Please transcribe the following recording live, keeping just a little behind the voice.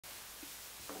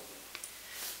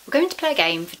We're going to play a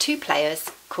game for 2 players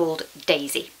called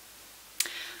Daisy.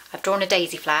 I've drawn a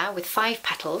daisy flower with 5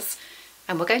 petals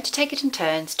and we're going to take it in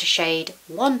turns to shade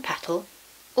 1 petal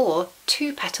or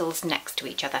 2 petals next to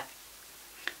each other.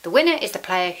 The winner is the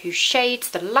player who shades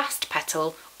the last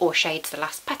petal or shades the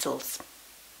last petals.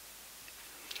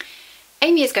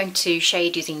 Amy is going to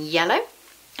shade using yellow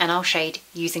and I'll shade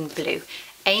using blue.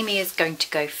 Amy is going to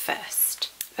go first.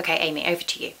 Okay, Amy, over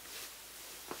to you.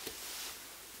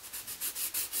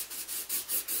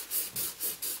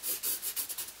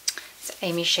 So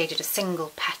Amy shaded a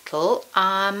single petal.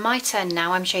 My turn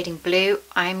now, I'm shading blue.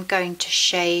 I'm going to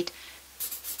shade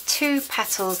 2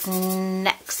 petals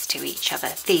next to each other,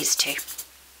 these 2.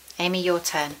 Amy, your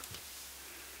turn.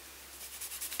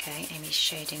 Okay, Amy's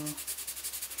shading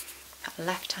that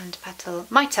left-hand petal.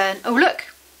 My turn. Oh, look!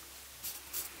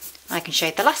 I can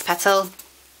shade the last petal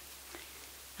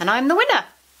and I'm the winner.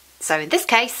 So in this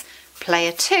case,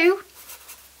 player 2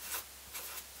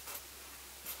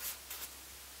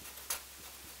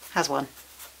 has won.